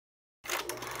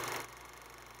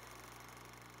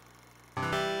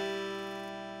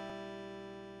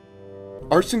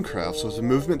Arts and crafts was a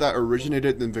movement that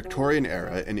originated in the Victorian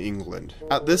era in England.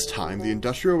 At this time, the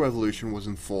Industrial Revolution was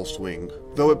in full swing.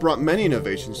 Though it brought many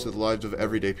innovations to the lives of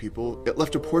everyday people, it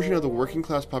left a portion of the working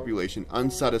class population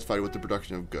unsatisfied with the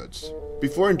production of goods.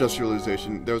 Before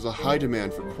industrialization, there was a high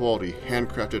demand for quality,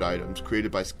 handcrafted items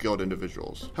created by skilled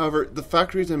individuals. However, the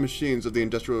factories and machines of the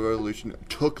Industrial Revolution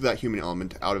took that human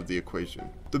element out of the equation.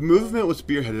 The movement was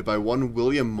spearheaded by one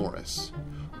William Morris.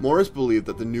 Morris believed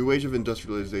that the new age of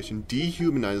industrialization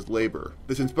dehumanized labor.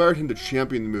 This inspired him to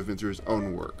champion the movement through his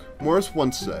own work. Morris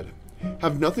once said,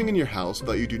 "Have nothing in your house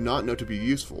that you do not know to be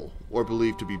useful or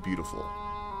believe to be beautiful."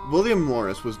 William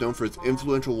Morris was known for his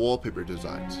influential wallpaper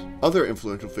designs. Other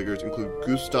influential figures include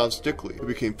Gustav Stickley, who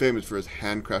became famous for his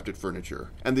handcrafted furniture,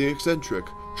 and the eccentric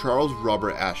Charles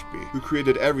Robert Ashby, who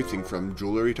created everything from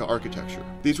jewelry to architecture.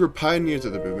 These were pioneers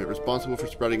of the movement responsible for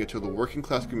spreading it to the working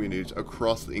class communities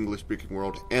across the English-speaking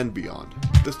world and beyond.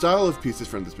 The style of pieces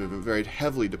from this movement varied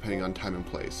heavily depending on time and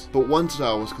place, but one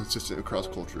style was consistent across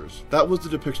cultures. That was the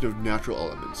depiction of natural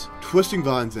elements. Twisting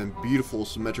vines and beautiful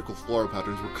symmetrical floral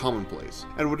patterns were commonplace,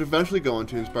 and would eventually go on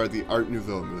to inspire the Art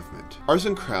Nouveau movement. Arts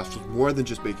and crafts was more than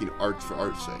just making art for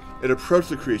art's sake. It approached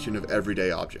the creation of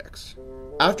everyday objects.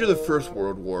 After the First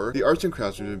World War, the arts and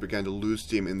crafts movement began to lose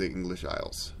steam in the English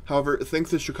Isles. However, thanks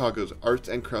to Chicago's Arts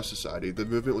and Crafts Society, the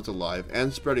movement was alive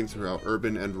and spreading throughout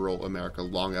urban and rural America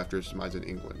long after its demise in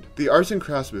England. The arts and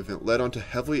crafts movement led on to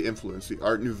heavily influence the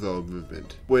Art Nouveau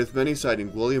movement, with many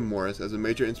citing William Morris as a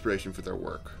major inspiration for their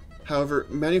work. However,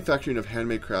 manufacturing of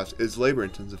handmade crafts is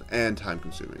labor-intensive and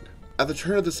time-consuming. At the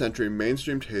turn of the century,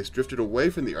 mainstream taste drifted away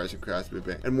from the arts and crafts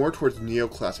movement and more towards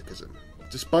neoclassicism.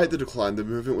 Despite the decline, the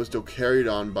movement was still carried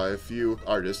on by a few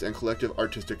artists and collective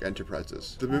artistic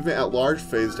enterprises. The movement at large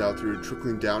phased out through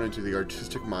trickling down into the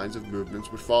artistic minds of movements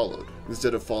which followed,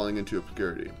 instead of falling into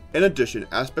obscurity. In addition,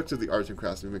 aspects of the arts and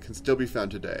crafts movement can still be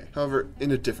found today, however,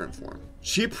 in a different form.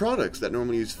 Cheap products that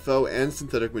normally use faux and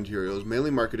synthetic materials,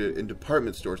 mainly marketed in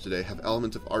department stores today, have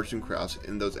elements of arts and crafts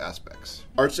in those aspects.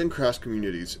 Arts and crafts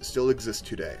communities still exist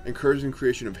today, encouraging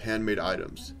creation of handmade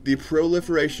items. The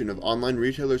proliferation of online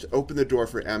retailers opened the door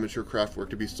for amateur craft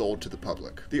work to be sold to the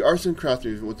public. The arts and crafts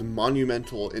movement was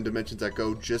monumental in dimensions that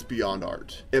go just beyond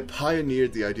art. It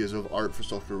pioneered the ideas of art for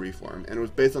social reform, and it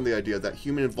was based on the idea that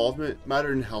human involvement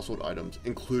mattered in household items,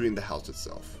 including the house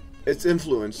itself. Its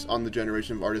influence on the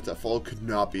generation of artists that followed could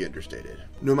not be understated.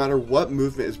 No matter what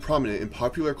movement is prominent in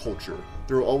popular culture,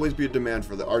 there will always be a demand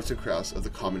for the arts and crafts of the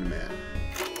common man.